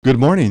Good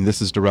morning.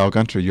 This is Darrell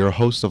Gunter, your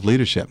host of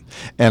Leadership.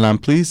 And I'm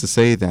pleased to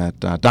say that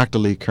Dr.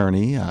 Leigh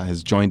Kearney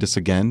has joined us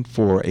again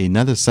for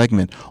another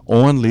segment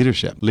on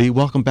leadership. Leigh,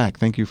 welcome back.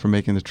 Thank you for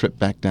making the trip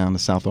back down to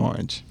South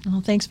Orange.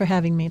 Well, thanks for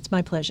having me. It's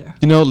my pleasure.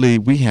 You know, Leigh,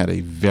 we had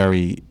a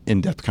very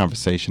in-depth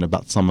conversation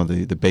about some of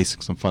the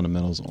basics and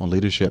fundamentals on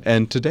leadership.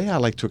 And today I'd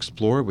like to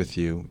explore with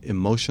you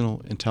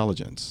emotional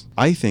intelligence.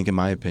 I think, in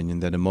my opinion,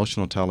 that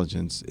emotional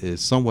intelligence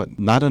is somewhat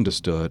not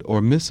understood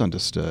or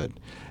misunderstood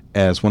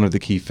as one of the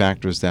key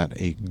factors that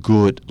a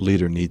good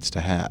leader needs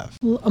to have.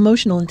 Well,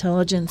 emotional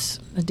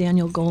intelligence, a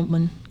Daniel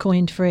Goleman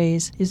coined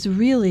phrase, is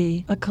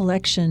really a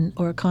collection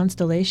or a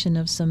constellation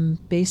of some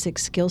basic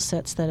skill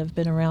sets that have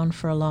been around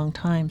for a long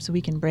time, so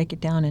we can break it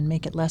down and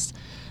make it less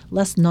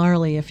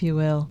gnarly, if you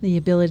will. The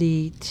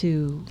ability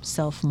to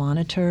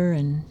self-monitor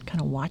and kind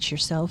of watch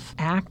yourself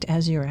act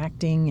as you're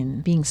acting,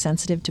 and being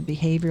sensitive to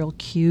behavioral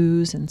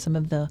cues and some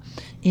of the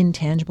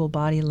intangible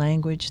body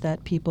language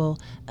that people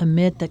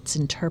emit that's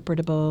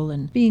interpretable,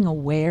 and being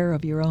aware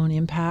of your own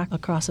impact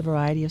across a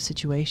variety of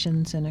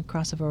situations and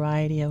across a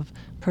variety of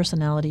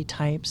personality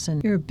types,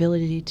 and your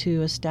ability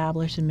to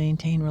establish and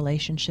maintain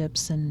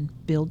relationships and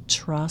build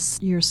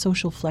trust, your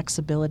social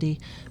flexibility,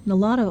 and a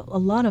lot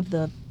of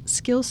the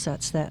skill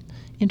sets, that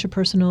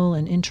interpersonal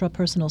and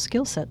intrapersonal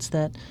skill sets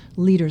that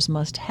leaders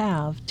must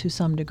have to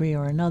some degree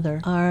or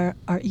another are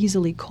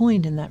easily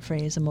coined in that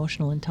phrase,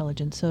 emotional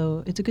intelligence.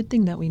 So it's a good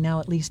thing that we now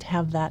at least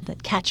have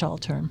that catch-all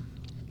term.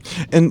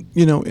 And,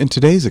 you know, in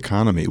today's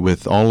economy,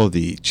 with all of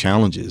the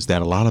challenges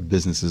that a lot of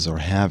businesses are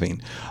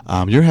having,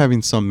 you're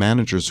having some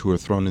managers who are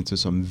thrown into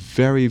some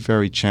very,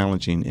 very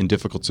challenging and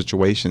difficult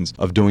situations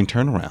of doing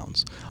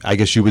turnarounds. I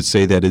guess you would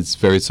say that it's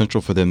very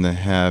central for them to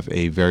have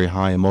a very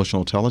high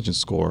emotional intelligence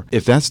score.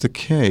 If that's the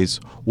case,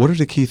 what are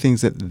the key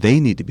things that they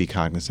need to be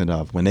cognizant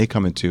of when they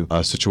come into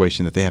a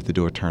situation that they have to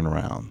do a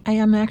turnaround? I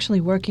am actually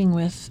working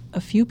with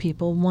a few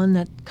people, one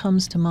that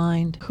comes to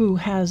mind, who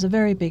has a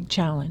very big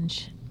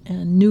challenge.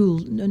 A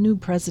new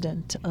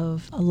president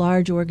of a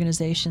large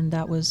organization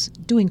that was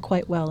doing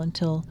quite well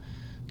until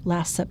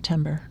last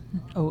September,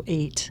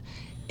 2008.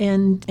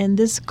 And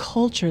this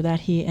culture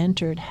that he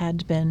entered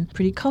had been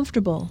pretty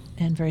comfortable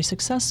and very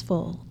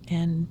successful,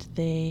 and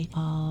they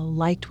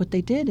liked what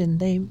they did, and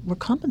they were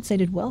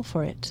compensated well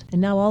for it. And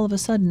now all of a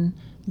sudden,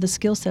 the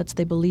skill sets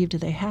they believed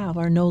they have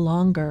are no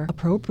longer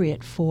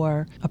appropriate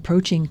for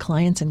approaching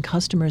clients and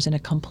customers in a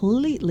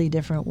completely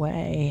different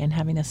way, and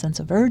having a sense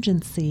of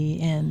urgency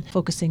and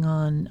focusing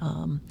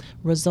on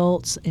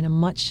results in a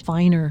much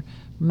finer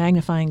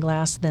magnifying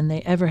glass than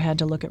they ever had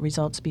to look at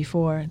results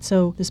before. And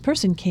so this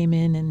person came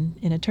in, and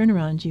in a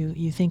turnaround,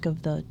 you think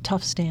of the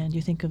tough stand,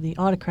 you think of the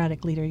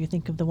autocratic leader, you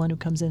think of the one who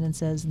comes in and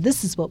says,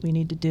 this is what we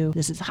need to do,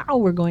 this is how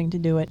we're going to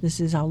do it, this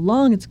is how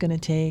long it's going to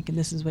take, and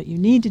this is what you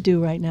need to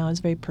do right now. Is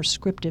very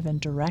prescriptive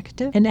and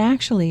directive. And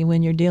actually,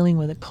 when you're dealing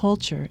with a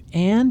culture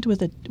and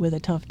with a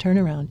tough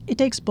turnaround, it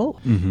takes both.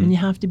 Mm-hmm. And you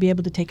have to be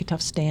able to take a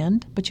tough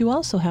stand, but you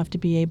also have to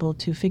be able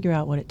to figure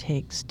out what it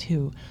takes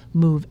to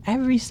move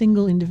every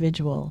single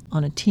individual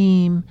on a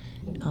team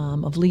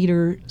of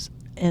leaders,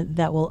 and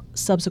that will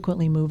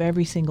subsequently move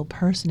every single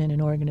person in an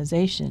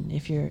organization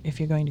if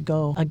you're going to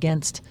go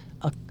against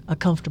a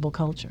comfortable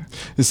culture.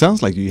 It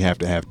sounds like you have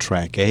to have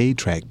track A,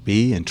 track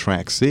B, and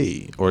track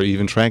C, or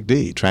even track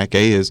D. Track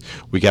A is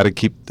we got to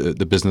keep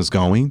the business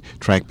going.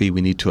 Track B,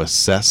 we need to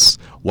assess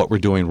what we're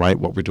doing right,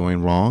 what we're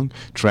doing wrong.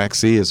 Track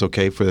C is,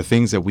 okay, for the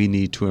things that we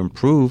need to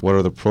improve, what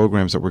are the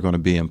programs that we're going to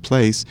be in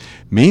place?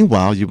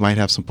 Meanwhile, you might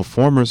have some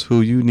performers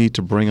who you need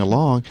to bring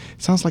along.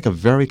 It sounds like a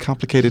very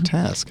complicated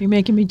task. You're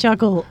making me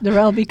chuckle,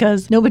 Darrell,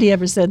 because nobody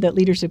ever said that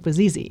leadership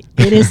was easy.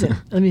 It isn't.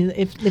 I mean,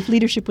 if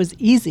leadership was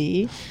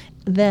easy,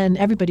 then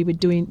everybody would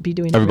be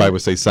doing. Everybody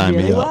would say, "Sign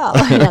me up."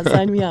 Well, yeah,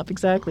 sign me up.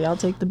 Exactly. I'll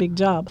take the big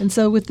job. And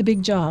so, with the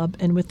big job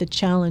and with the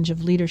challenge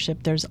of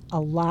leadership, there's a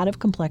lot of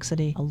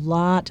complexity, a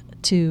lot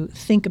to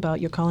think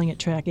about. You're calling it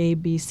track A,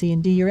 B, C,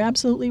 and D. You're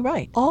absolutely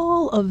right.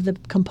 All of the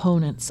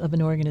components of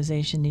an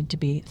organization need to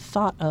be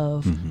thought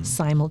of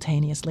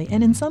simultaneously,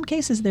 and in some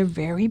cases, they're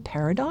very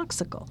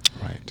paradoxical.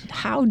 Right.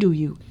 How do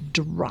you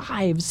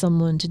drive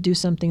someone to do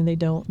something they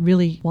don't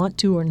really want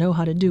to or know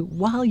how to do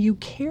while you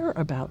care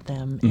about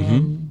them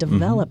and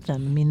develop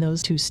them? I mean,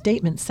 those two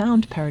statements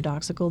sound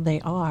paradoxical.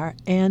 They are,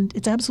 and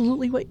it's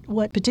absolutely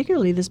what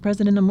particularly this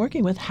president I'm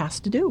working with has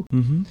to do.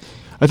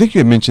 I think you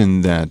had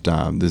mentioned that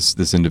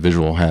this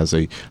individual has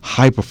a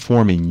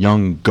high-performing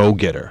young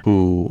go-getter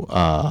who,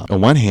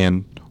 on one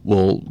hand,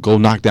 will go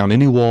knock down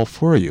any wall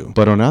for you,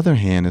 but on the other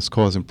hand, is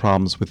causing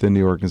problems within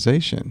the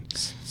organization.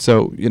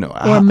 So, you know,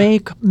 or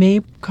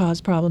may cause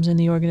problems in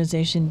the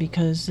organization,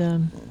 because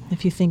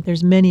if you think,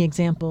 there's many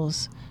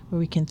examples where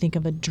we can think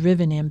of a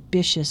driven,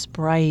 ambitious,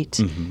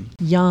 bright,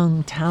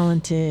 young,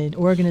 talented,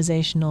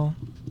 organizational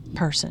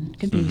person. It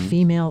could be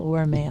female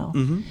or male.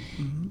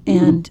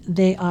 And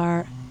they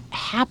are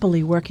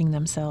happily working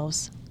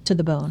themselves to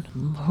the bone.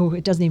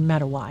 It doesn't even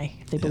matter why.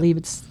 If they believe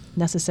it's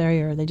necessary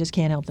or they just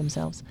can't help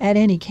themselves. At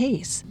any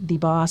case, the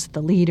boss,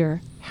 the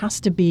leader, has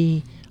to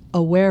be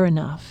aware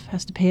enough,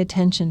 has to pay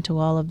attention to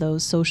all of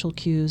those social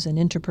cues and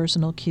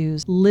interpersonal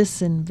cues,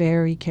 listen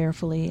very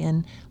carefully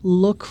and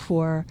look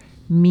for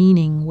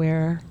meaning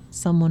where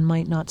someone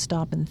might not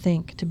stop and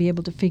think, to be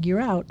able to figure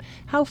out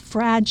how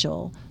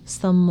fragile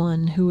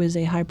someone who is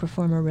a high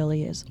performer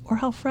really is, or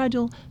how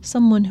fragile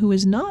someone who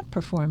is not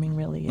performing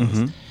really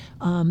is.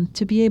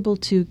 To be able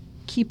to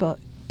keep a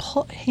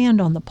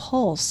hand on the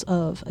pulse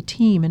of a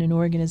team and an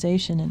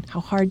organization, and how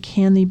hard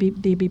can they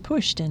be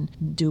pushed, and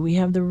do we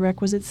have the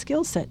requisite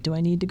skill set? Do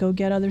I need to go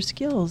get other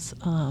skills?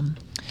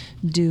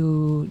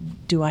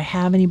 Do I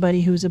have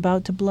anybody who's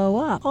about to blow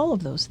up? All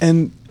of those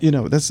things.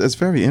 And, that's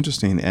very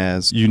interesting,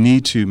 as you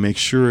need to make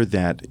sure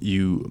that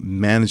you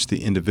manage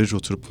the individual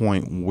to the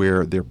point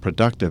where they're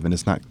productive and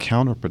it's not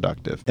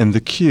counterproductive. And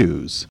the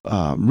cues,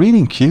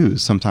 reading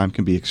cues sometimes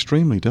can be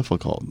extremely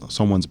difficult.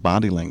 Someone's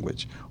body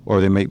language,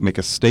 or they make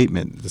a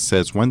statement that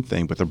says one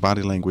thing, but their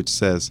body language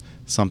says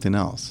something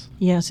else.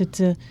 Yes, it's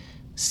a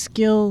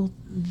skill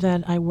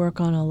that I work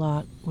on a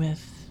lot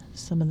with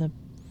some of the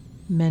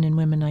men and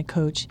women I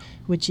coach,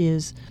 which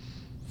is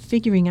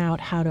figuring out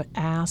how to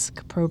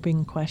ask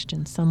probing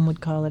questions. Some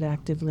would call it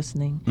active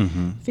listening.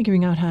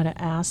 Figuring out how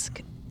to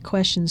ask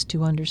questions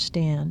to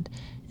understand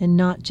and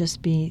not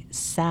just be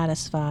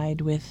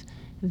satisfied with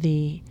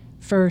the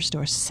first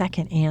or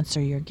second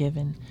answer you're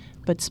given,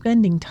 but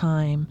spending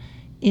time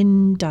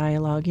in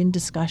dialogue, in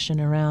discussion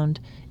around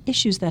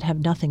issues that have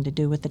nothing to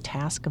do with the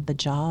task of the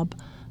job,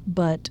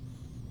 but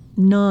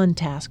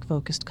non-task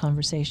focused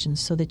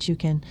conversations, so that you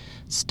can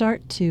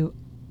start to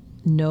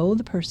know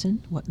the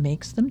person, what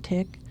makes them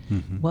tick,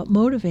 what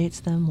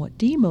motivates them, what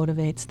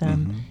demotivates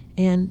them,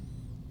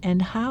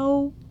 and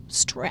how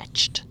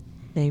stretched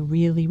they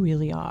really,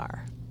 really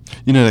are.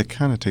 That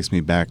kind of takes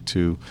me back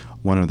to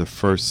one of the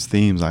first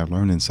themes I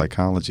learned in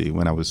psychology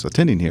when I was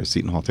attending here at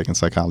Seton Hall taking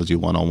Psychology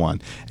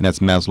 101, and that's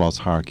Maslow's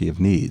hierarchy of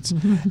needs,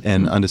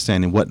 and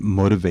understanding what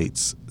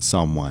motivates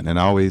someone. And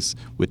I always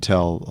would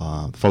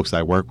tell folks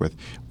I work with,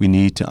 we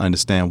need to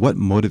understand what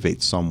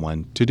motivates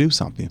someone to do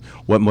something,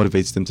 what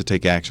motivates them to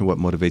take action, what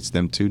motivates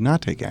them to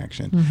not take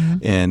action.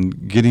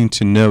 And getting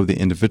to know the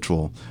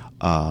individual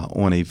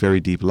on a very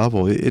deep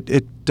level,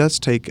 it does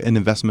take an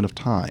investment of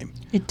time.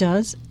 It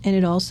does, and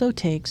it also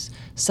takes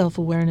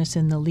self-awareness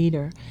in the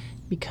leader,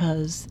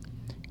 because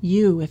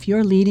if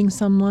you're leading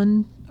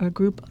someone or a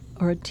group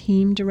or a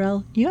team,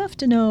 Darrell, you have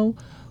to know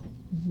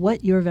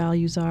what your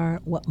values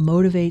are, what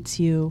motivates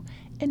you,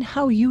 and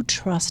how you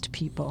trust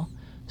people,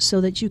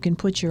 so that you can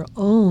put your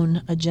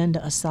own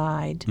agenda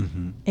aside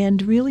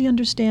and really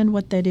understand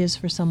what that is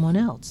for someone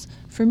else.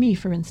 For me,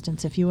 for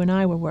instance, if you and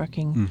I were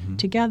working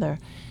together,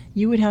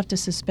 you would have to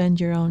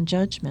suspend your own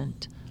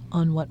judgment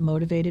on what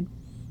motivated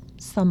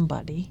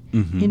somebody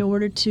in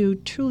order to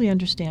truly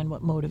understand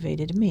what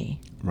motivated me.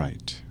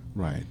 Right.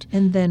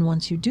 And then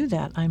once you do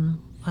that,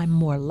 I'm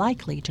more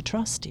likely to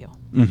trust you.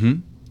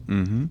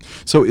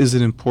 So is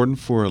it important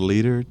for a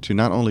leader to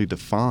not only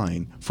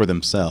define for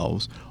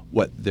themselves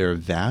what their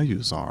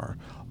values are,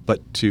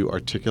 but to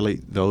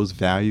articulate those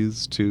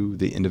values to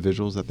the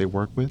individuals that they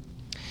work with?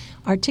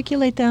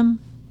 Articulate them,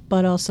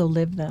 but also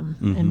live them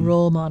and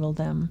role model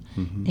them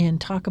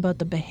and talk about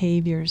the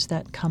behaviors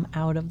that come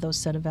out of those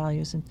set of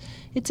values. And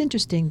it's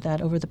interesting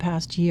that over the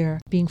past year,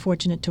 being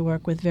fortunate to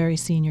work with very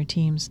senior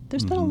teams,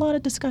 there's been a lot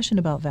of discussion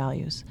about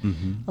values,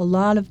 a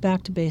lot of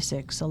back to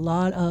basics, a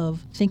lot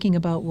of thinking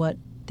about what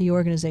the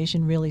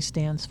organization really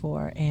stands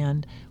for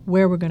and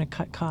where we're going to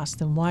cut costs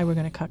and why we're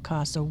going to cut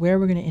costs, or where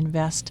we're going to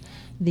invest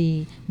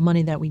the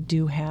money that we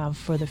do have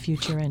for the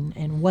future,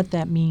 and what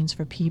that means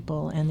for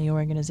people and the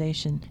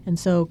organization. And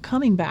so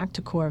coming back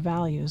to core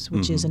values,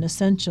 which is an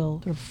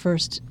essential sort of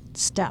first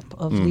step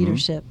of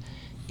leadership,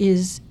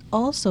 is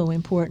also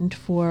important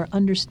for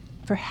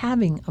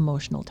having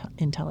emotional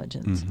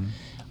intelligence.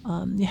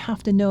 You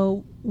have to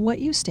know what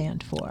you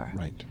stand for.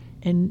 Right.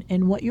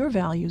 And what your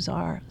values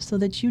are, so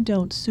that you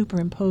don't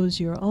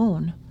superimpose your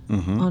own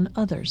on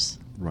others.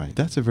 Right.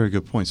 That's a very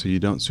good point. So you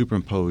don't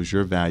superimpose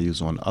your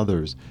values on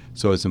others.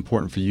 So it's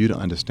important for you to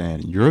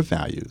understand your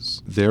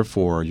values.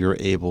 Therefore, you're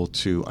able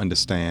to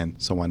understand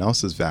someone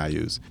else's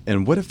values.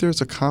 And what if there's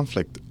a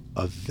conflict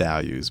of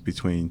values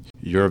between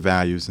your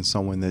values and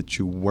someone that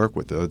you work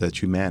with or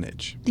that you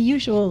manage? The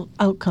usual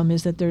outcome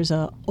is that there's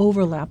a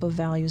overlap of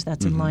values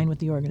that's in line with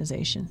the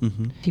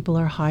organization. People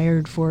are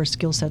hired for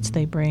skill sets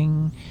they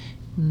bring.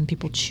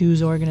 People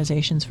choose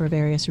organizations for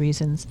various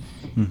reasons.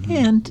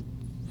 And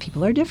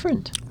people are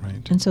different.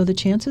 Right. And so the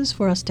chances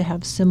for us to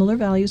have similar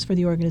values for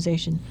the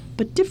organization,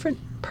 but different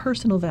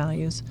personal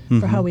values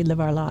for how we live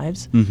our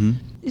lives,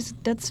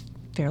 that's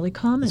fairly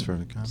common.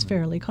 It's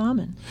fairly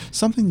common.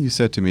 Something you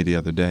said to me the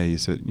other day, you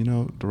said,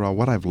 Darrell,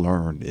 what I've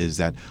learned is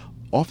that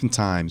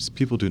oftentimes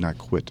people do not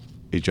quit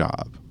a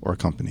job or a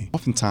company.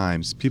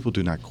 Oftentimes people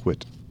do not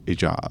quit a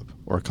job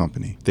or a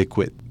company. They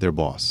quit their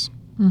boss.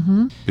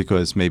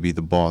 Because maybe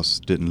the boss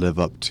didn't live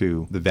up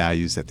to the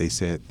values that they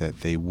said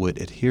that they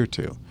would adhere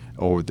to,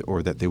 or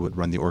that they would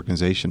run the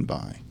organization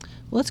by.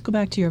 Well, let's go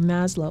back to your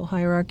Maslow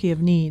hierarchy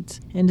of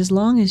needs. And as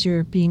long as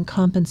you're being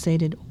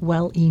compensated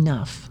well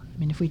enough,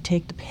 mean, if we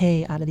take the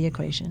pay out of the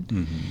equation,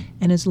 Mm-hmm.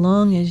 and as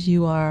long as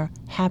you are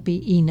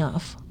happy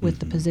enough with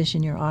the Mhm.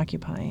 position you're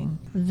occupying,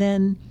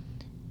 then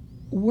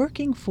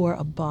working for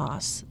a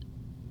boss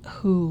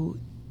who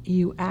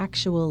you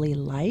actually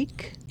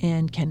like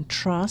and can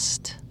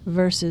trust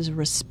versus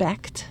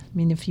respect. I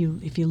mean, if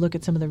you look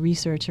at some of the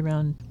research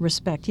around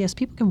respect, yes,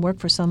 people can work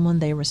for someone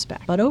they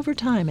respect. But over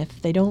time,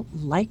 if they don't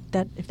like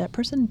that, if that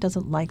person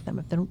doesn't like them,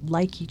 if they don't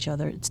like each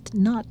other, it's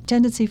not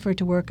tendency for it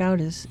to work out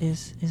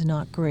is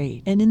not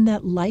great. And in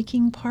that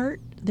liking part,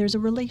 there's a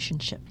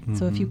relationship.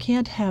 So if you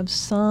can't have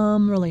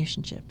some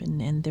relationship,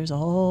 and there's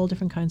all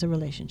different kinds of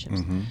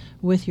relationships Mhm.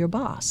 with your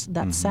boss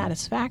that's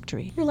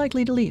satisfactory, you're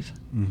likely to leave.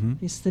 Mhm.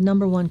 It's the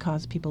number one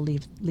cause people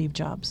leave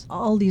jobs.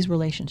 All these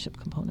relationship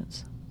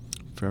components.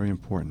 Very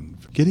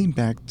important. Getting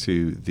back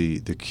to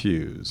the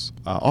cues,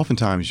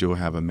 oftentimes you'll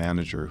have a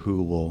manager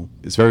who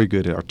is very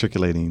good at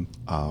articulating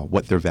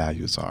what their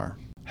values are.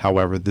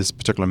 However, this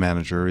particular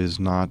manager is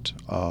not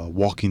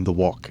walking the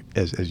walk,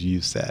 as you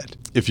said.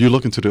 If you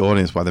look into the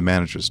audience while the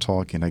manager is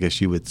talking, I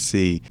guess you would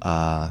see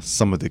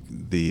some of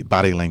the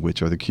body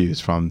language or the cues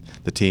from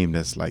the team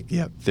that's like,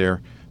 yeah,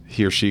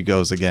 he or she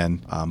goes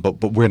again,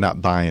 but we're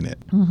not buying it.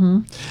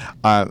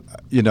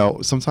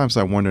 Mm-hmm. Sometimes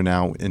I wonder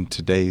now in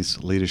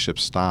today's leadership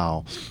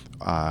style,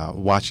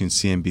 watching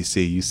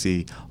CNBC, you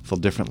see the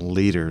different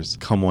leaders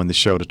come on the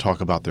show to talk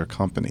about their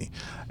company.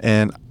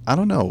 And I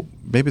don't know,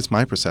 maybe it's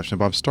my perception,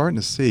 but I'm starting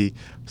to see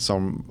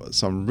some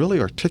really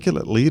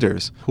articulate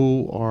leaders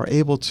who are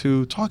able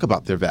to talk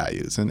about their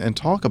values and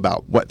talk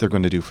about what they're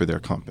going to do for their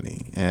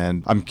company.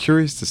 And I'm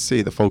curious to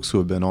see the folks who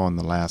have been on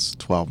the last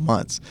 12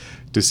 months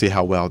to see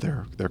how well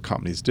their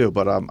companies do.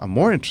 But I'm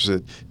more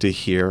interested to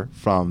hear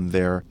from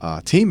their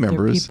team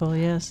members. Their people,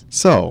 yes.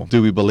 So,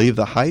 do we believe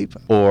the hype,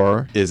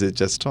 or is it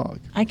just talk?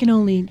 I can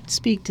only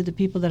speak to the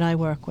people that I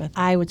work with.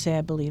 I would say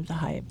I believe the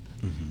hype.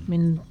 Mm-hmm. I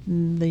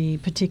mean, the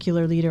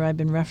particular leader I've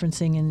been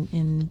referencing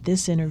in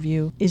this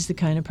interview is the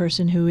kind of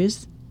person who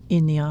is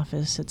in the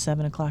office at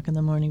 7 o'clock in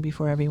the morning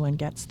before everyone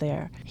gets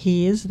there.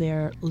 He is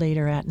there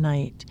later at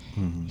night.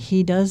 Mm-hmm.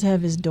 He does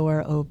have his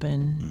door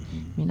open. Mm-hmm.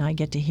 I mean, I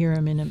get to hear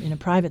him in a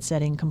private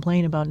setting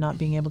complain about not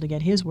being able to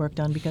get his work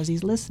done because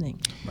he's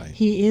listening. Right.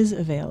 He is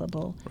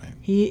available. Right.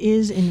 He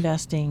is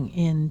investing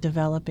in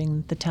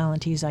developing the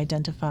talent he's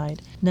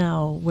identified.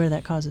 Now, where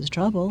that causes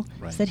trouble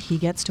Right. is that he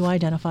gets to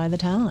identify the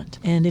talent.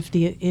 And if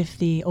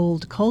the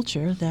old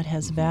culture that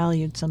has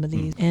valued some of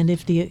these, and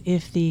if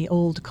the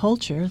old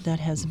culture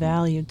that has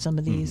valued some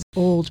of these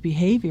old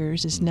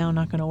behaviors is now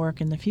not going to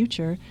work in the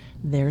future,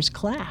 there's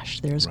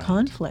clash, there's Right.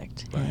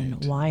 conflict. And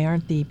Right. why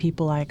aren't the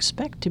people I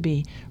expect to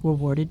be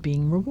rewarded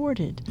being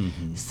rewarded?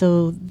 Mm-hmm.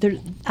 So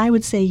I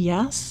would say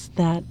yes,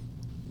 that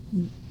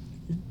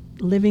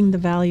living the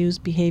values,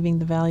 behaving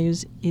the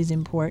values is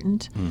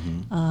important.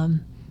 Mm-hmm.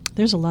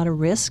 There's a lot of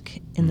risk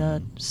in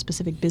the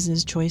specific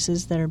business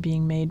choices that are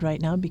being made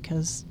right now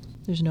because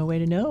there's no way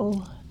to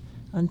know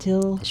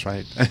until That's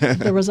right.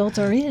 the results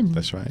are in.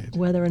 That's right.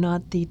 Whether or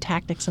not the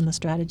tactics and the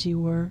strategy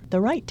were the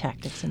right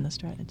tactics in the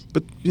strategy.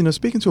 But,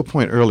 speaking to a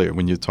point earlier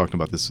when you're talking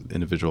about this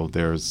individual,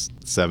 there's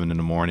 7 in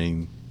the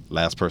morning,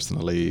 last person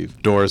to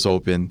leave, doors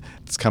open.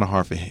 It's kind of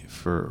hard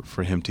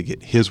for him to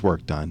get his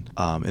work done.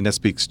 And that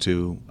speaks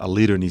to a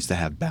leader needs to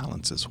have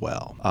balance as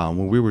well.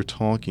 When we were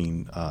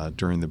talking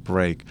during the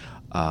break,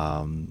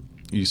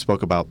 you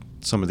spoke about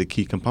some of the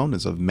key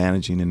components of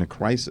managing in a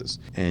crisis.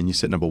 And you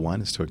said number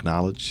 1 is to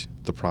acknowledge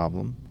the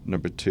problem.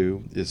 Number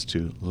 2 is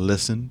to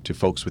listen to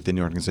folks within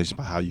the organization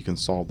about how you can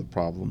solve the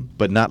problem,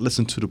 but not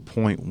listen to the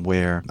point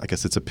where, I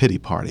guess, it's a pity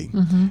party.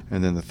 Mm-hmm.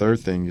 And then the third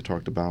thing you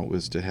talked about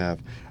was to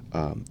have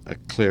a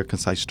clear,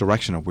 concise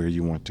direction of where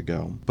you want to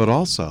go, but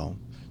also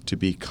to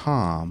be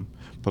calm,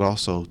 but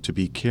also to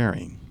be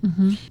caring.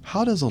 Mm-hmm.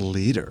 How does a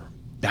leader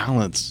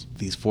balance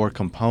these 4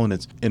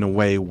 components in a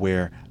way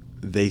where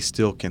they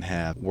still can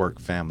have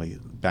work-family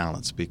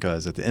balance?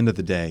 Because at the end of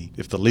the day,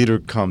 if the leader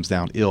comes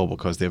down ill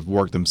because they've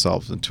worked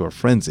themselves into a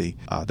frenzy,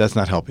 that's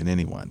not helping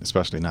anyone,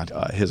 especially not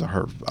his or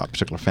her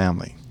particular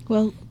family.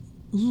 Well,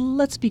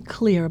 let's be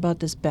clear about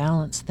this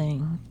balance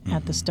thing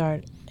at the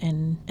start.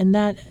 And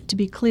that, to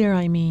be clear,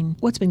 I mean,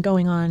 what's been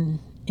going on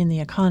in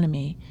the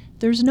economy,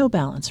 there's no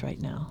balance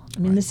right now. I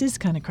mean, Right. This is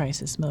kind of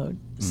crisis mode.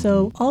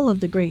 So all of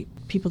the great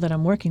people that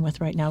I'm working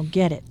with right now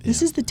get it.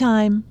 This is the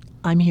time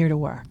I'm here to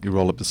work. You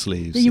roll up the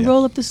sleeves. You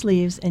roll up the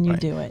sleeves and you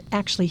Right. do it.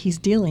 Actually, he's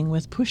dealing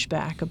with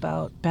pushback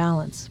about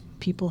balance.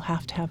 People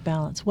have to have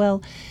balance.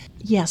 Well,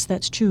 yes,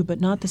 that's true, but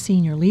not the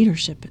senior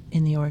leadership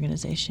in the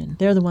organization.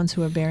 They're the ones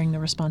who are bearing the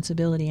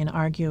responsibility and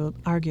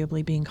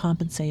arguably being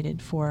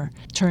compensated for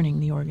turning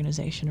the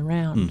organization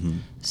around. Mm-hmm.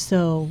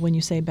 So when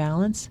you say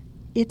balance,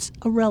 it's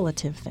a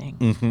relative thing.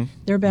 Mm-hmm.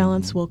 Their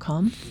balance will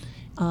come.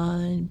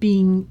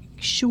 Being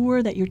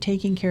sure that you're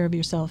taking care of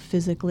yourself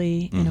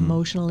physically and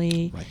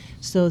emotionally Right.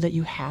 so that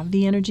you have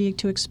the energy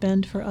to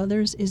expend for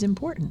others is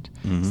important.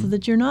 Mm-hmm. So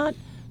that you're not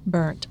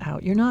burnt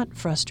out. You're not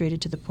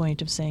frustrated to the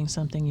point of saying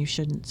something you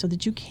shouldn't, so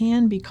that you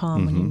can be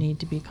calm when you need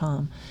to be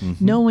calm,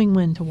 knowing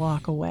when to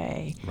walk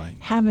away, Right.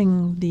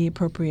 having the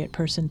appropriate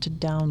person to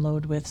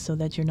download with so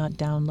that you're not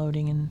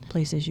downloading in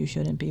places you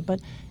shouldn't be. But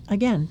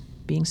again,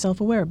 being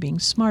self-aware, being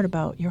smart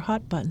about your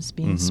hot buttons,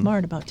 being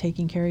smart about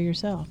taking care of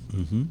yourself.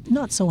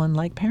 Not so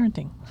unlike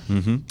parenting,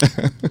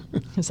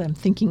 as I'm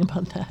thinking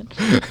about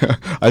that.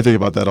 I think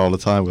about that all the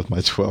time with my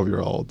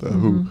 12-year-old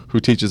who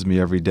teaches me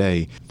every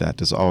day that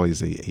there's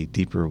always a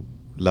deeper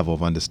level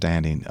of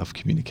understanding of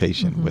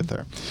communication with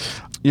her.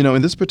 You know,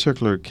 in this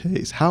particular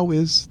case, how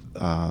is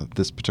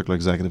this particular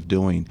executive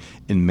doing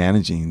in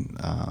managing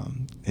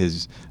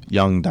his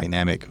young,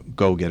 dynamic,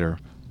 go-getter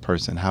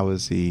person? How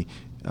is he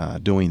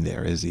doing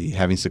there? Is he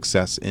having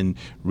success in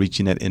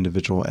reaching that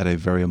individual at a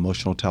very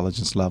emotional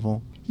intelligence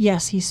level?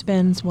 Yes, he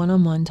spends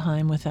one-on-one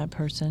time with that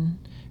person,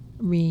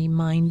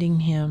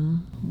 reminding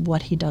him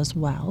what he does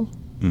well.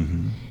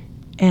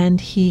 And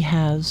he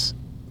has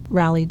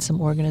rallied some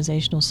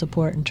organizational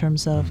support in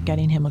terms of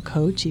getting him a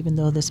coach, even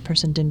though this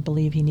person didn't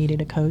believe he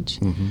needed a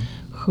coach,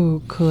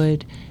 who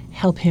could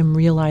help him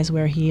realize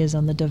where he is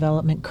on the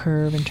development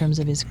curve in terms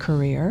of his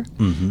career,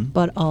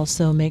 but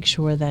also make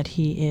sure that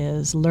he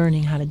is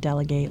learning how to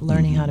delegate,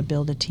 learning how to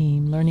build a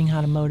team, learning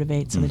how to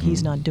motivate so that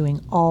he's not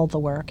doing all the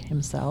work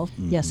himself.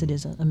 Yes, it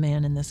is a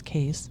man in this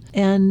case.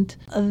 And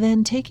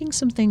then taking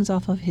some things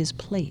off of his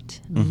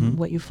plate. I mean,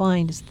 what you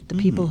find is that the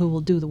people who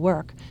will do the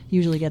work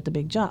usually get the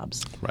big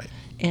jobs. Right.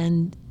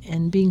 And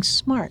being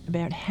smart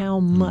about how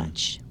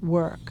much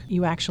work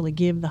you actually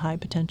give the high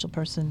potential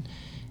person,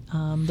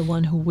 the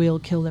one who will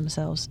kill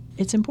themselves.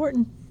 It's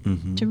important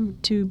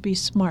to be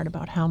smart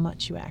about how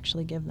much you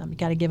actually give them. You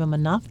got to give them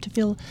enough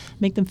to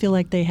make them feel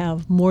like they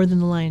have more than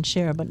the lion's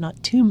share, but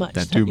not too much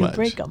that you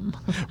break them.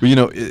 Well, you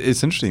know,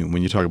 it's interesting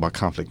when you talk about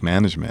conflict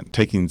management.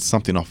 Taking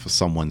something off of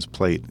someone's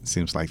plate, it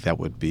seems like that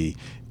would be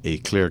a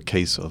clear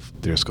case of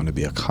there's going to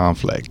be a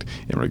conflict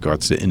in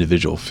regards to the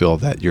individual feel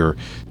that you're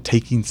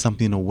taking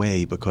something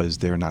away because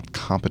they're not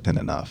competent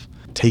enough.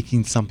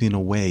 Taking something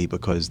away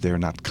because they're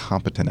not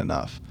competent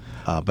enough.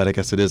 But I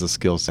guess it is a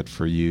skill set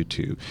for you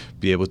to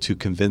be able to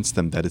convince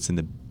them that it's in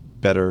the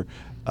better,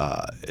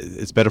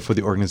 it's better for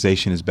the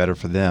organization, it's better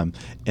for them,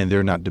 and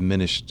they're not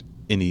diminished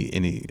by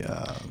any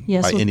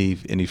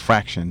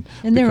fraction.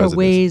 And there are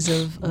ways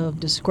of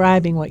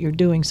describing what you're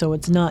doing so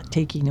it's not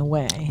taking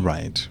away.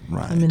 Right.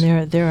 I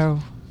mean, there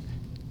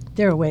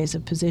are ways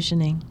of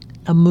positioning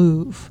a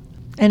move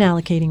and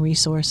allocating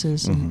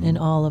resources and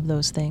all of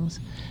those things.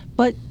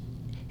 But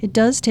it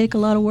does take a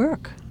lot of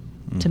work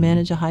to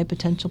manage a high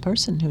potential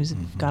person who's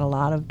got a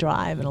lot of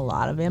drive and a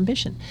lot of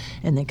ambition.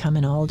 And they come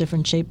in all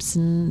different shapes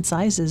and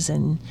sizes,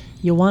 and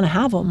you want to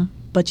have them,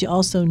 but you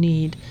also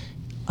need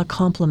a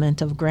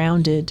complement of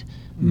grounded,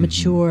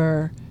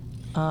 mature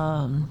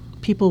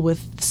people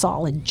with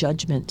solid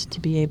judgment to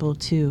be able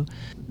to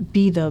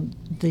be the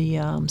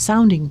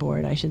sounding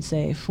board, I should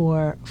say,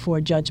 for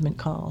judgment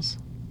calls.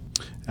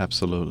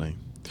 Absolutely.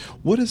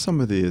 What are some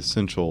of the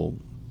essential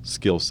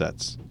skill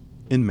sets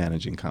in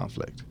managing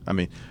conflict? I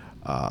mean,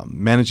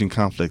 managing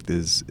conflict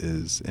is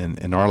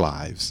in our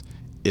lives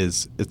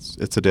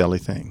it's a daily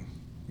thing.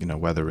 You know,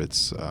 whether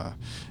it's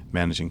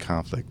managing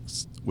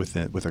conflicts with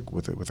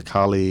a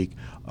colleague,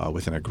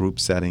 within a group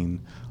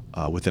setting,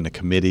 within a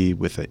committee,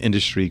 with an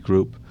industry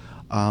group.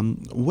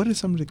 What are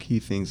some of the key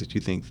things that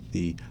you think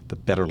the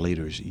better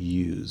leaders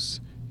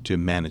use to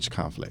manage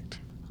conflict?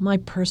 My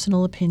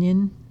personal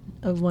opinion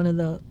of one of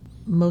the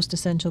most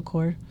essential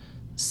core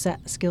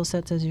skill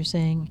sets, as you're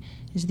saying,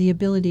 is the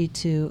ability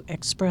to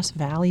express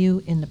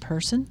value in the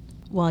person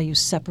while you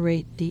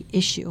separate the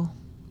issue,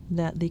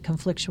 the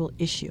conflictual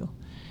issue,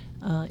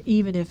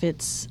 even if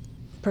it's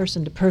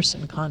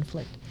person-to-person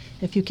conflict.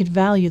 If you can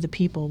value the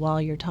people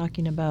while you're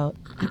talking about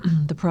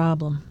the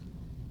problem,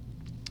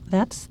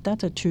 that's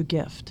a true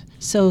gift.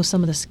 So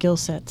some of the skill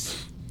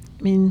sets,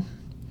 I mean,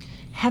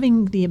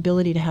 having the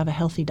ability to have a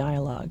healthy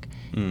dialogue.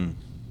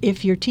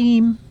 If your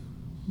team,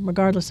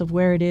 regardless of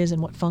where it is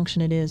and what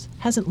function it is,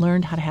 hasn't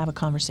learned how to have a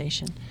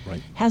conversation,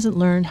 hasn't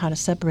learned how to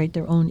separate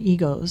their own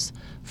egos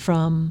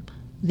from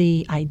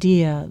the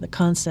idea, the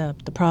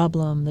concept, the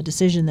problem, the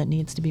decision that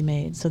needs to be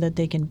made, so that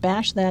they can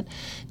bash that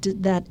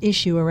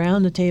issue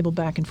around the table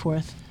back and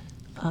forth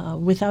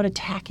without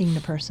attacking the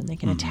person. They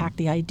can attack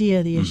the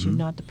idea, the issue,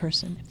 not the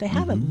person. If they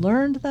haven't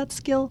learned that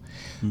skill,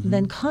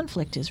 then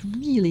conflict is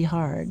really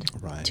hard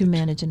to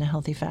manage in a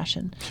healthy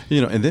fashion.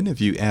 You know, and then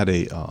if you add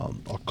a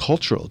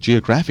cultural,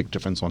 geographic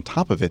difference on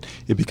top of it,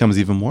 it becomes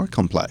even more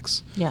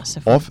complex. Yes.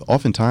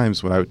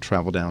 Oftentimes, when I would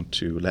travel down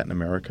to Latin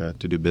America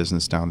to do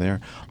business down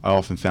there, I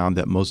often found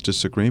that most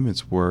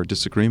disagreements were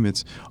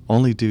disagreements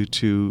only due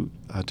to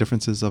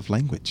differences of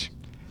language.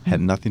 Had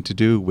nothing to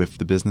do with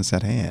the business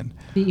at hand.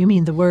 You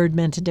mean the word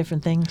meant a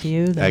different thing to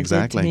you than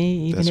exactly. it did to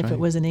me, even That's if right. it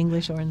was in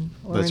English or in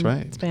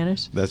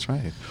Spanish? That's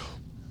right.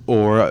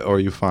 Or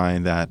you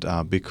find that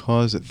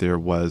because there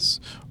was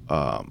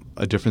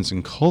a difference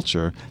in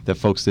culture, that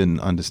folks didn't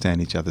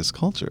understand each other's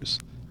cultures.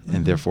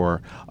 and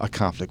therefore a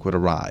conflict would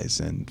arise,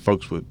 and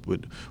folks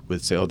would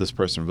say, oh, this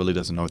person really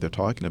doesn't know what they're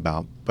talking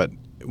about, but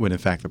when in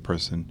fact the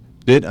person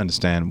did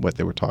understand what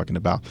they were talking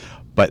about,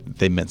 but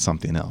they meant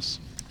something else.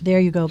 There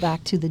you go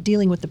back to the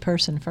dealing with the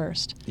person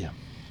first. Yeah.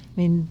 I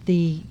mean,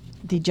 the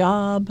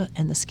job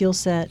and the skill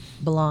set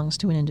belongs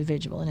to an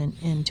individual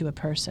and to a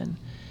person.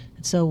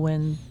 And so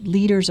when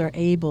leaders are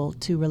able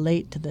to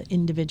relate to the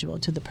individual,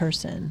 to the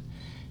person,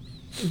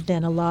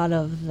 then a lot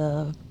of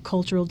the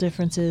cultural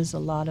differences, a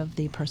lot of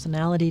the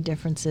personality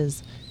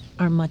differences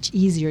are much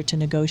easier to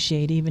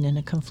negotiate even in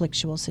a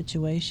conflictual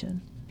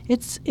situation.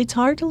 It's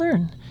hard to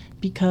learn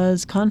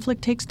because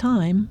conflict takes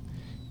time,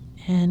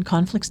 and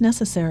conflict's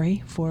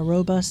necessary for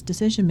robust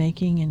decision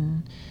making,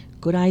 and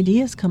good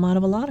ideas come out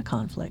of a lot of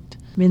conflict.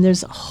 I mean,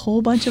 there's a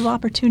whole bunch of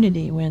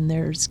opportunity when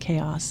there's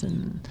chaos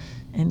and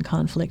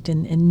conflict,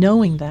 and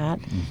knowing that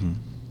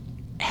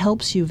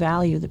helps you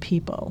value the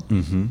people.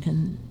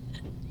 And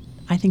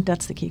I think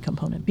that's the key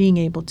component, being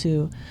able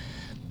to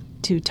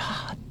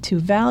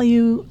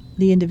value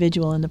the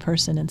individual and the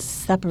person and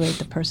separate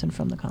the person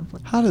from the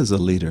conflict. How does a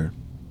leader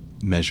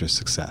measure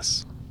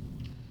success?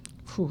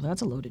 Ooh,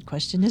 that's a loaded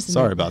question, isn't it?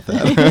 Sorry about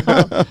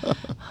that.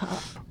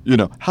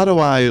 How do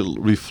I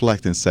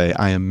reflect and say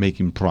I am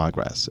making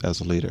progress as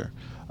a leader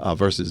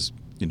versus,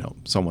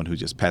 someone who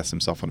just pats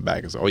himself on the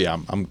back and says, oh, yeah,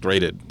 I'm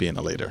great at being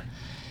a leader?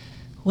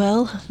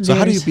 Well, so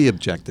how do you be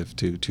objective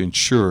to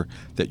ensure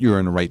that you're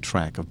on the right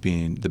track of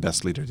being the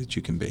best leader that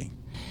you can be?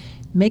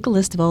 Make a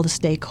list of all the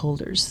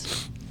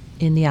stakeholders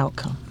in the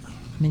outcome.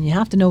 I mean, you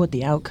have to know what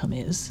the outcome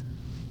is,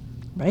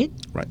 right?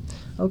 Right.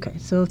 Okay,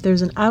 so if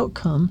there's an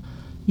outcome,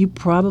 you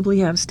probably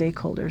have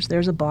stakeholders.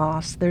 There's a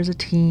boss, there's a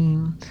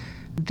team,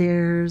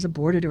 there's a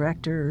board of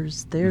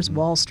directors, there's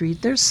Wall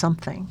Street, there's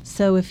something.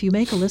 So if you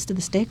make a list of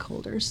the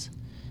stakeholders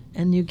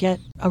and you get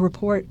a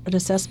report, an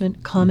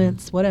assessment,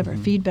 comments, whatever,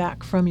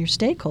 feedback from your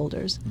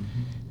stakeholders,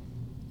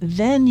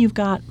 then you've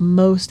got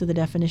most of the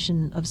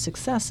definition of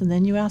success, and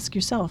then you ask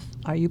yourself,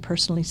 are you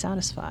personally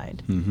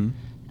satisfied?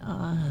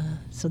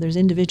 So there's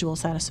individual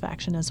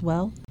satisfaction as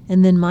well.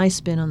 And then my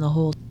spin on the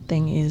whole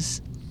thing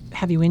is,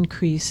 have you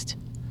increased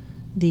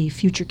the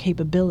future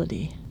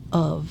capability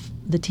of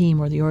the team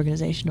or the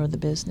organization or the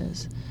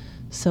business?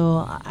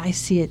 So I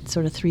see it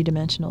sort of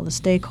three-dimensional: the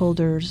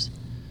stakeholders,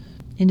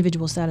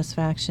 individual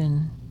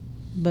satisfaction,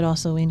 but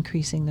also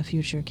increasing the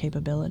future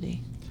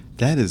capability.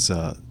 That is,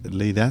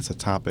 Leigh, that's a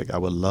topic I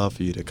would love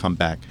for you to come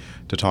back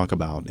to talk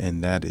about,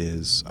 and that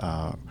is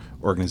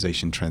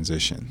organization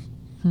transition.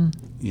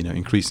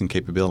 Increasing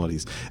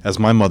capabilities. As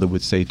my mother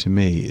would say to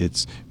me,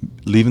 it's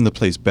leaving the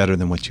place better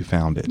than what you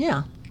found it.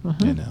 Yeah.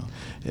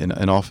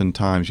 And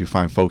oftentimes you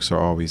find folks are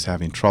always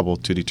having trouble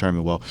to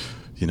determine, well,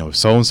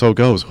 so-and-so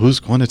goes, who's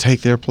going to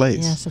take their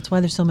place? Yes, that's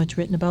why there's so much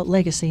written about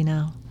legacy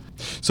now.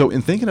 So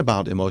in thinking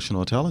about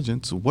emotional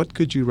intelligence, what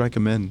could you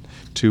recommend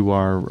to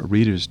our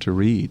readers to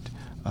read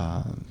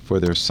for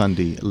their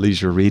Sunday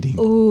leisure reading?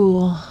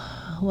 Ooh,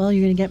 well,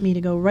 you're going to get me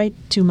to go right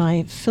to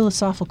my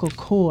philosophical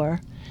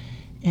core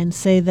and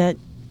say that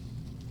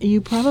you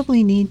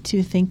probably need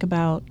to think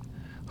about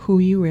who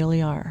you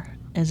really are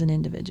as an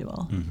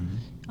individual,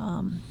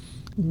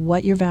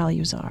 what your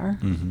values are,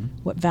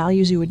 what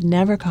values you would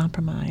never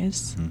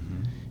compromise,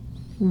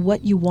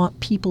 what you want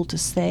people to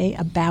say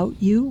about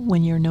you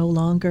when you're no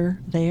longer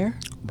there.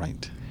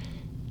 Right.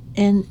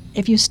 And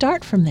if you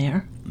start from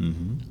there,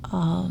 and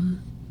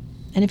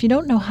if you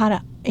don't know how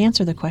to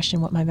answer the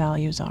question, what my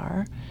values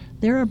are,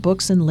 there are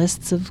books and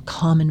lists of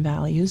common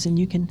values, and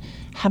you can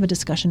have a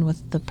discussion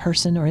with the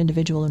person or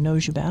individual who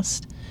knows you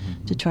best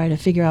to try to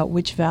figure out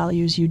which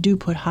values you do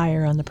put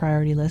higher on the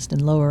priority list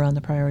and lower on the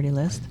priority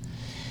list.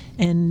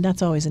 And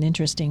that's always an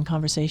interesting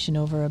conversation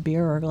over a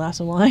beer or a glass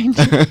of wine.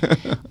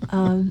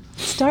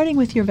 Starting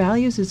with your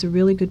values is a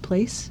really good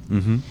place.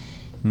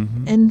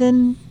 And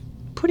then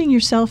putting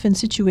yourself in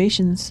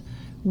situations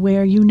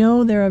where you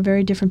know there are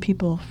very different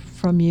people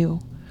from you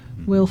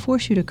will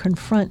force you to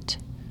confront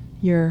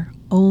your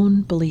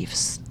own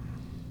beliefs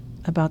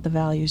about the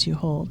values you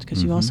hold,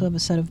 because you also have a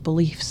set of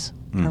beliefs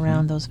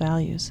around those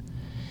values.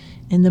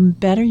 And the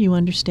better you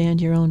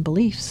understand your own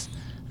beliefs,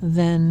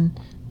 then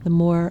the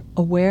more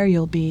aware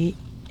you'll be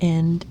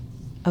and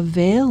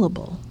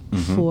available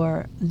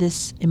for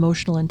this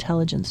emotional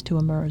intelligence to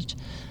emerge.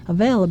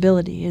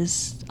 Availability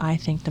is, I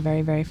think, the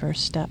very, very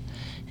first step.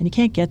 And you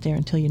can't get there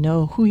until you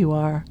know who you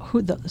are,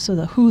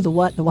 the who, the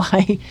what, the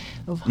why.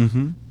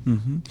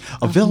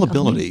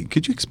 Availability.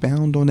 Could you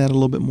expound on that a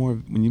little bit more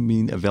when you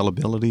mean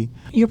availability?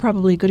 You're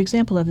probably a good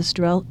example of this,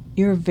 Darrell.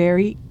 You're a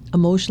very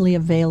emotionally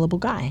available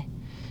guy.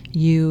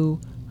 You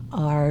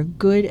are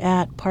good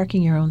at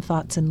parking your own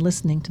thoughts and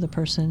listening to the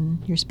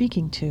person you're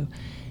speaking to.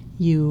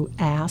 You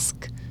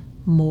ask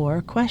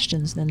more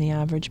questions than the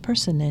average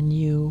person, and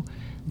you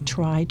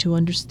try to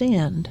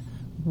understand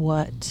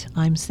what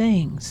I'm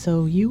saying.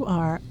 So you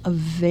are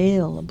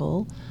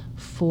available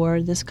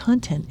for this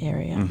content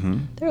area.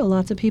 There are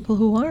lots of people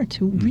who aren't,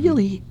 who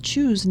really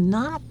choose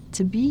not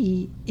to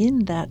be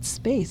in that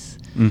space.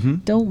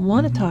 Don't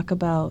want to talk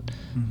about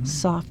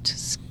soft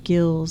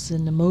skills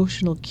and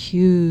emotional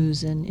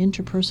cues and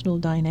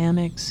interpersonal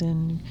dynamics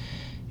and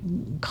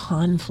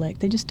conflict.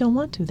 They just don't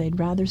want to. They'd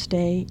rather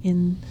stay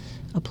in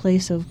a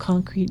place of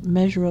concrete,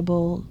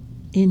 measurable,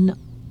 can't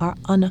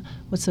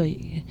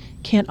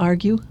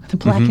argue, the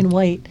black and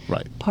white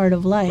part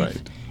of life.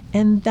 Right.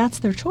 And that's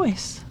their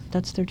choice.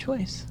 That's their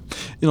choice.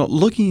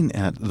 Looking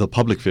at the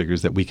public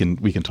figures that we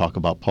can talk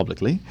about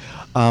publicly,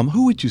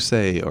 who would you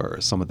say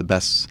are some of the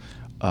best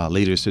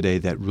leaders today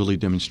that really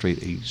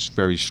demonstrate a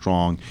very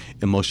strong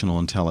emotional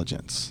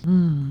intelligence?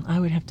 I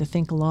would have to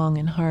think long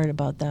and hard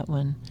about that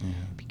one,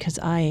 because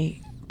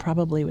I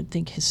probably would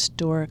think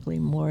historically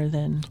more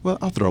than... Well,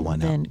 I'll throw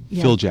one out.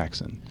 Yeah. Phil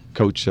Jackson,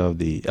 coach of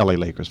the LA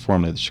Lakers,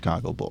 formerly the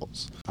Chicago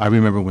Bulls. I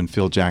remember when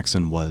Phil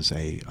Jackson was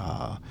a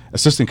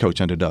assistant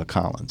coach under Doug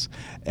Collins,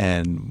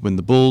 and when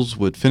the Bulls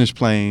would finish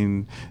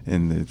playing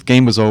and the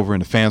game was over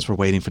and the fans were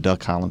waiting for Doug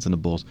Collins and the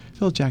Bulls,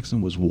 Phil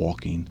Jackson was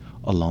walking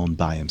alone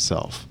by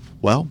himself.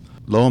 Well,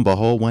 lo and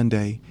behold, one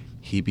day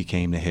he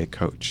became the head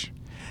coach.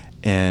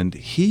 And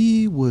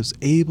he was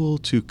able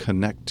to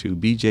connect to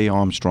B.J.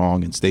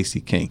 Armstrong and Stacey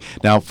King.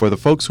 Now, for the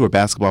folks who are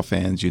basketball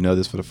fans, you know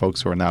this. For the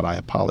folks who are not, I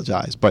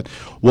apologize. But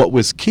what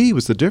was key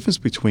was the difference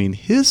between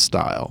his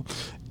style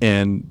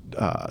and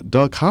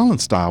Doug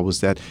Collins' style was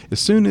that as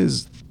soon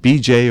as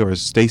B.J. or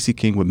Stacey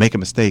King would make a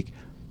mistake,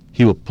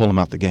 he would pull them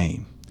out the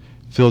game.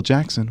 Phil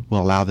Jackson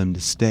will allow them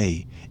to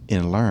stay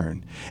and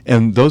learn.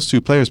 And those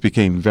two players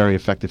became very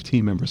effective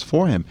team members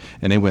for him,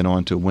 and they went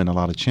on to win a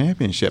lot of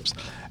championships.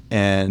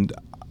 And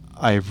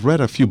I've read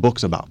a few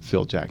books about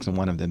Phil Jackson.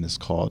 One of them is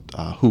called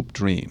Hoop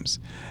Dreams,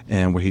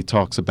 and where he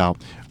talks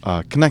about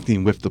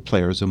connecting with the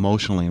players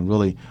emotionally and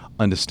really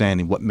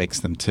understanding what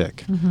makes them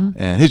tick.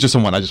 And he's just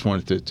someone I just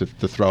wanted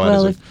to throw out.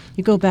 Well, if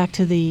you go back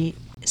to the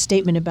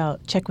statement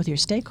about check with your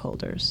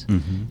stakeholders,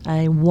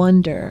 I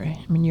wonder,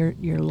 I mean,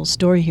 your little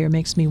story here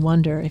makes me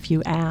wonder if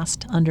you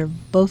asked under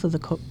both of the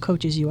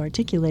coaches you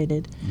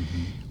articulated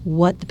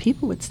what the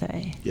people would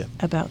say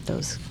about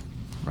those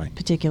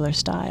particular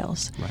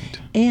styles.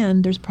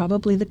 And there's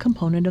probably the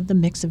component of the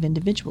mix of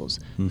individuals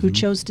who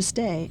chose to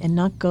stay and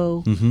not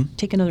go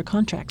take another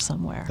contract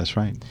somewhere. That's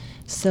right.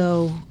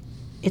 So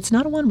it's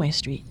not a one-way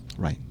street.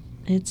 Right.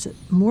 It's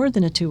more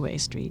than a two-way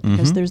street,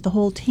 because there's the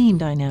whole team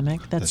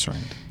dynamic that's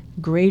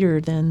greater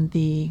than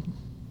the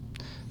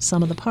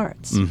sum of the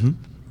parts,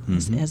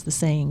 as the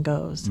saying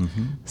goes.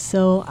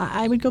 So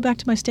I would go back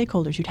to my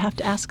stakeholders. You'd have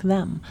to ask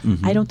them.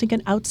 I don't think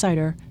an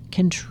outsider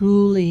can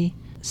truly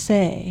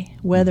say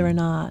whether or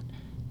not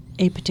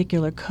a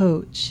particular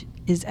coach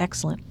is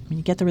excellent. When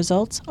you get the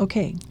results,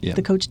 okay,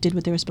 the coach did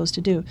what they were supposed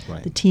to do.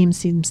 The team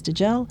seems to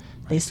gel.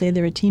 They say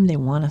they're a team, they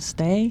want to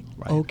stay.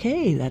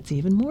 Okay, that's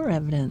even more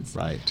evidence.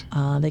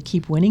 They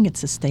keep winning, it's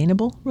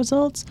sustainable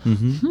results.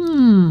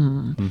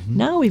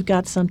 Now we've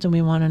got something.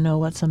 We want to know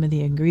what some of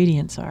the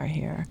ingredients are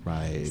here.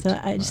 So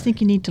I just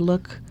think you need to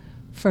look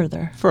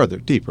further.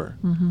 Deeper.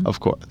 Of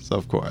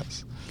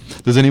course.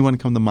 Does anyone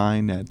come to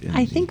mind?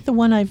 I think the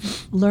one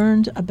I've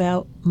learned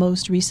about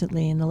most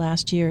recently in the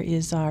last year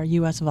is our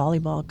U.S.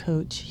 volleyball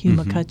coach, Hugh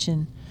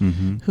McCutcheon,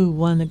 who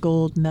won the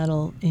gold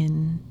medal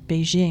in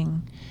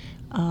Beijing.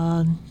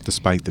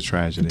 Despite the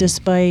tragedy.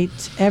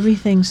 Despite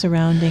everything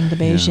surrounding the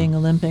Beijing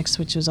Olympics,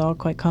 which was all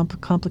quite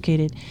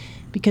complicated,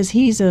 because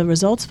he's a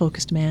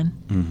results-focused man,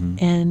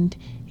 and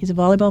he's a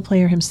volleyball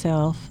player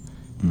himself,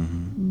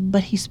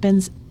 but he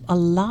spends a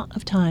lot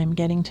of time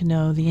getting to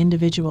know the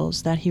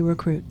individuals that he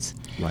recruits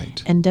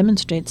and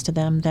demonstrates to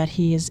them that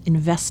he is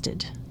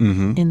invested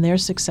in their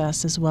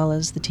success as well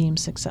as the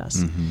team's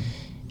success.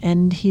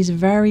 And he's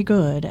very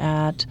good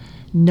at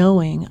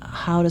knowing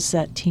how to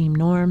set team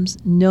norms,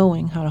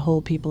 knowing how to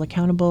hold people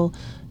accountable,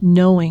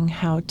 knowing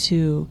how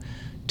to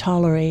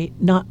tolerate,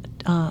 not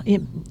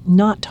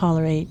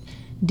tolerate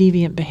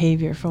deviant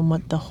behavior from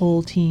what the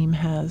whole team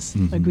has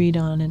agreed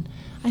on. And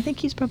I think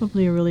he's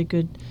probably a really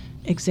good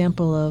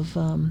example of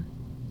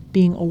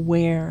being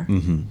aware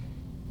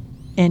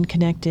and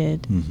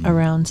connected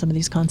around some of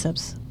these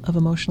concepts of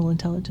emotional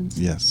intelligence.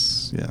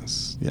 Yes.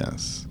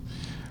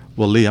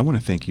 Well, Leigh, I want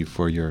to thank you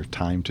for your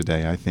time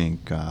today. I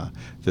think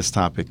this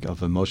topic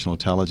of emotional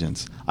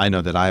intelligence, I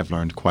know that I have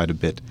learned quite a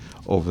bit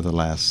over the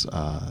last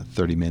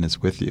 30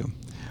 minutes with you.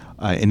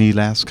 Any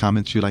last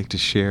comments you'd like to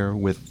share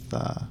with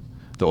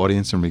the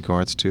audience in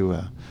regards to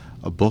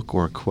a book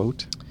or a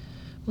quote?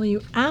 Well,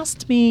 you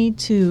asked me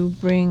to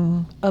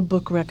bring a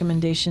book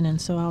recommendation, and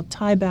so I'll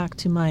tie back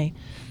to my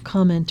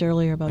comment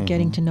earlier about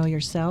getting to know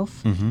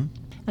yourself.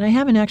 And I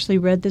haven't actually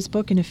read this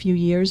book in a few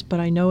years, but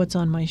I know it's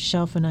on my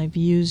shelf, and I've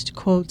used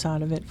quotes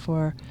out of it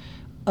for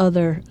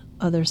other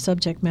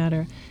subject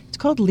matter. It's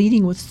called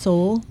Leading with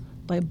Soul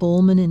by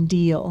Bowman and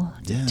Deal.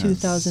 It's a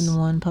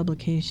 2001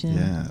 publication.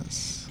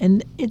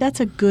 And that's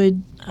a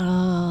good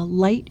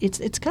light.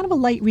 It's kind of a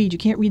light read. You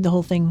can't read the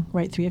whole thing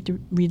right through. You have to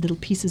read little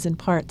pieces and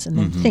parts and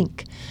then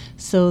think.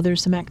 So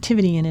there's some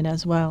activity in it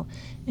as well.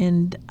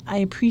 And I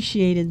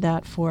appreciated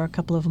that for a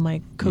couple of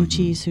my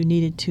coachees who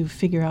needed to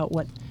figure out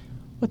what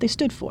they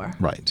stood for.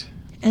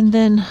 And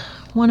then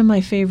one of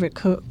my favorite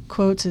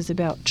quotes is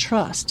about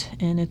trust,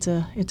 and it's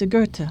a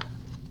Goethe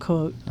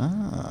quote.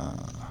 Ah,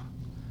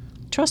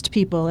 Trust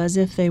people as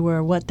if they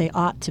were what they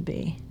ought to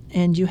be,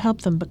 and you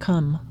help them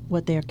become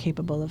what they are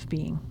capable of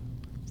being.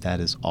 that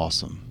is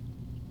awesome.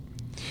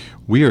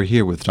 We are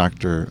here with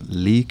Dr.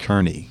 Leigh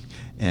Kearney.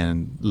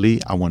 And Leigh,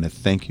 I want to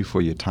thank you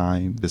for your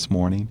time this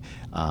morning.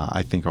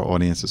 I think our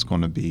audience is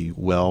going to be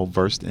well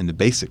versed in the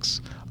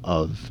basics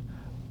of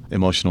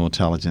emotional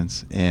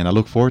intelligence, and I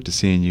look forward to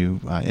seeing you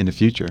in the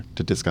future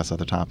to discuss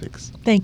other topics. Thank